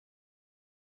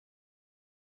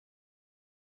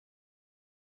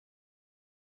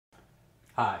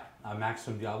Hi, I'm Max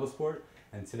from DiabloSport,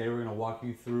 and today we're going to walk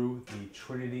you through the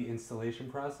Trinity installation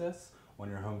process on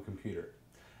your home computer.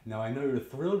 Now, I know you're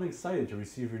thrilled and excited to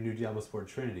receive your new DiabloSport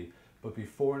Trinity, but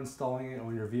before installing it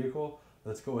on your vehicle,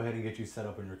 let's go ahead and get you set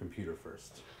up on your computer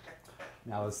first.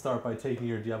 Now, let's start by taking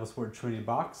your DiabloSport Trinity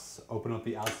box, open up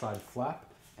the outside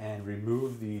flap, and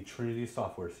remove the Trinity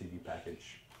software CD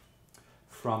package.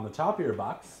 From the top of your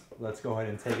box, let's go ahead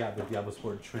and take out the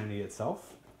DiabloSport Trinity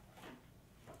itself.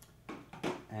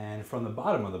 And from the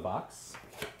bottom of the box,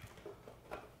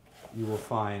 you will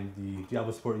find the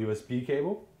DiabloSport USB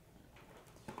cable,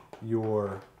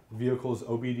 your vehicle's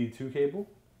OBD-II cable,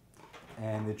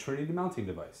 and the Trinity mounting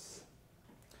device.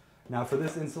 Now for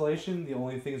this installation, the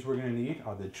only things we're going to need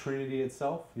are the Trinity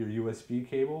itself, your USB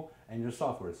cable, and your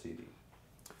software CD.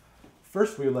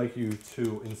 First, we would like you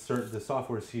to insert the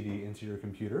software CD into your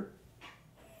computer.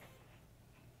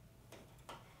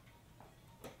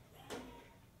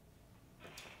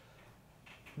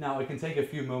 Now, it can take a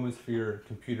few moments for your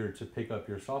computer to pick up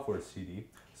your software CD.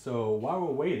 So while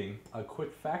we're waiting, a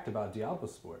quick fact about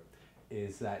DiabloSport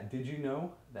is that did you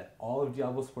know that all of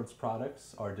DiabloSport's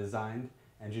products are designed,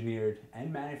 engineered,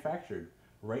 and manufactured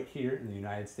right here in the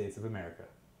United States of America?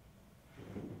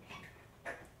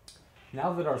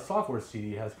 Now that our software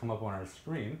CD has come up on our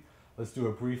screen, let's do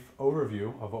a brief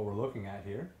overview of what we're looking at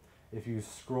here. If you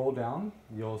scroll down,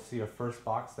 you'll see a first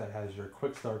box that has your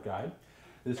quick start guide.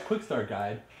 This quick start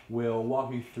guide will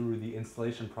walk you through the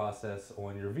installation process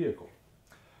on your vehicle.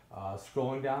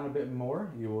 Scrolling down a bit more,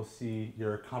 you will see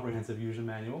your comprehensive user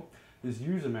manual. This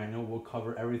user manual will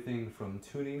cover everything from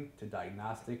tuning to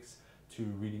diagnostics to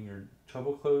reading your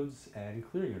trouble codes and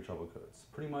clearing your trouble codes.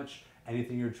 Pretty much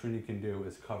anything your Trinity can do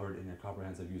is covered in your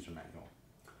comprehensive user manual.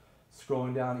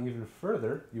 Scrolling down even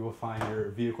further, you will find your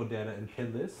vehicle data and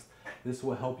PIN list. This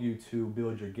will help you to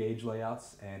build your gauge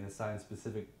layouts and assign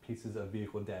specific pieces of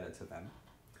vehicle data to them.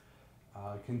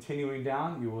 Continuing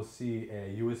down, you will see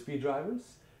USB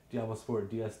drivers, DiabloSport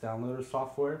DS downloader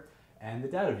software, and the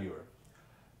data viewer.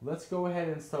 Let's go ahead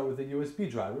and start with the USB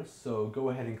drivers. So go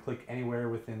ahead and click anywhere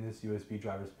within this USB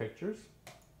driver's pictures,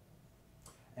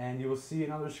 and you will see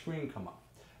another screen come up.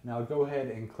 Now go ahead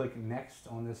and click Next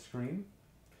on this screen.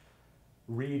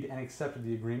 Read and accept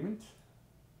the agreement.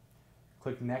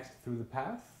 Click Next through the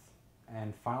path,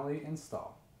 and finally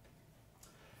install.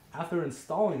 After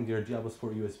installing your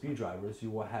DiabloSport USB drivers, you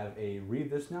will have a Read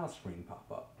This Now screen pop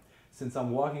up. Since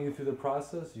I'm walking you through the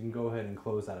process, you can go ahead and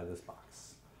close out of this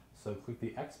box. So click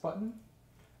the X button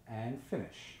and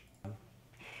finish.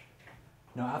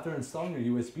 Now after installing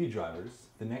your USB drivers,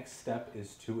 the next step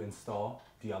is to install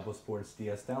DiabloSport's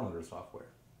DS downloader software.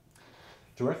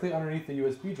 Directly underneath the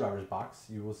USB drivers box,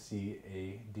 you will see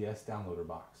a DS downloader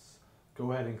box.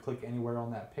 Go ahead and click anywhere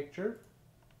on that picture,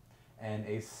 and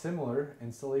a similar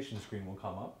installation screen will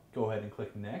come up. Go ahead and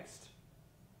click Next.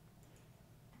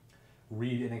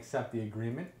 Read and accept the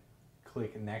agreement.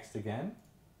 Click Next again.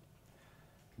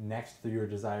 Next through your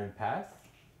desired path.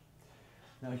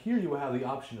 Now here you will have the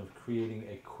option of creating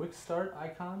a quick start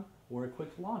icon or a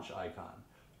quick launch icon.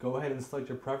 Go ahead and select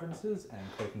your preferences and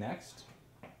click Next.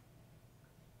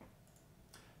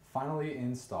 Finally,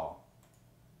 install.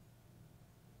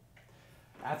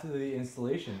 After the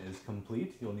installation is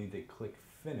complete, you'll need to click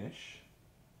Finish,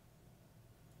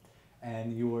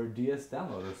 and your DS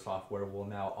downloader software will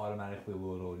now automatically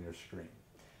load on your screen.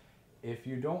 If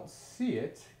you don't see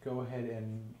it, go ahead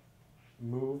and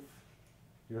move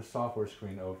your software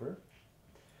screen over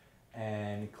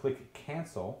and click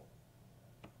Cancel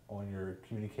on your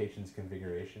communications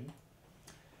configuration.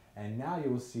 And now you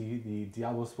will see the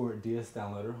DiabloSport DS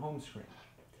Downloader home screen.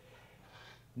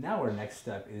 Now our next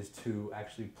step is to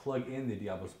actually plug in the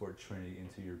DiabloSport Trinity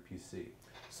into your PC.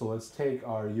 So let's take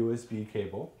our USB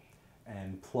cable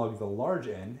and plug the large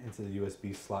end into the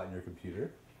USB slot in your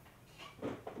computer.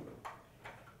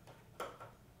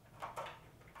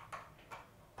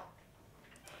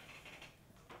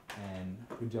 And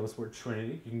with DiabloSport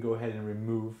Trinity, you can go ahead and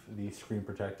remove the screen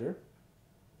protector.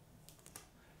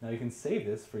 Now you can save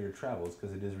this for your travels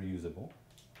because it is reusable.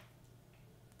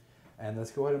 And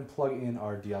let's go ahead and plug in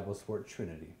our DiabloSport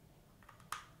Trinity.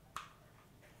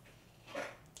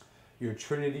 Your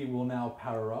Trinity will now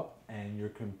power up, and your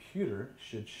computer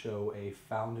should show a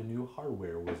Found a New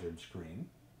Hardware Wizard screen.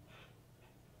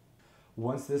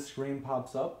 Once this screen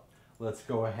pops up, let's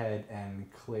go ahead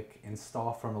and click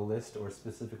Install from a list or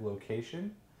specific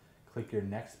location. Click your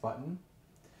Next button.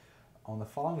 On the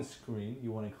following screen,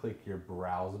 you want to click your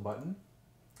Browse button,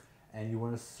 and you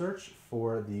want to search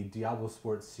for the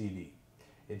DiabloSport CD.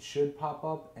 It should pop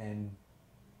up and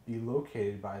be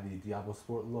located by the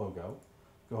DiabloSport logo.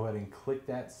 Go ahead and click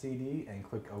that CD and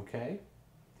click OK.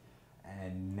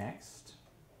 and next,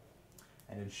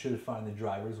 and it should find the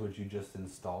drivers which you just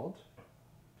installed.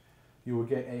 You will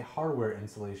get a hardware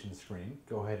installation screen.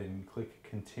 Go ahead and click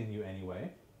continue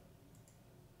anyway.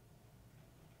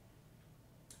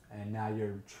 And now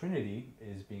your Trinity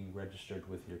is being registered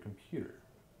with your computer.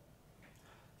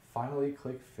 Finally,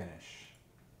 click finish.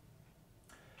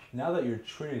 Now that your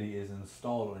Trinity is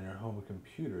installed on your home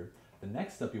computer, the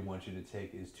next step we want you to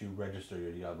take is to register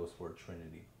your DiabloSport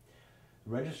Trinity.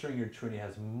 Registering your Trinity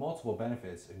has multiple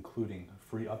benefits, including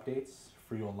free updates,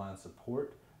 free online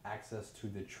support, access to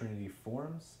the Trinity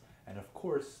forums, and of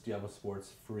course,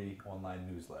 DiabloSport's free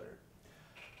online newsletter.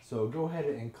 So go ahead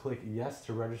and click yes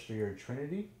to register your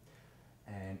Trinity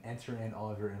and enter in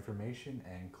all of your information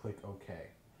and click OK.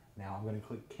 Now I'm going to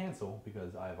click cancel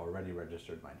because I've already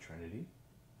registered my Trinity.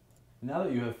 Now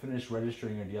that you have finished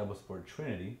registering your DiabloSport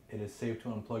Trinity, it is safe to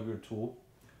unplug your tool.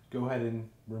 Go ahead and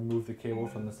remove the cable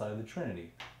from the side of the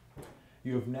Trinity.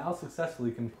 You have now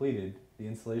successfully completed the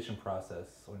installation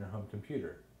process on your home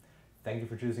computer. Thank you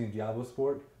for choosing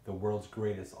DiabloSport, the world's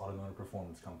greatest automotive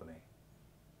performance company.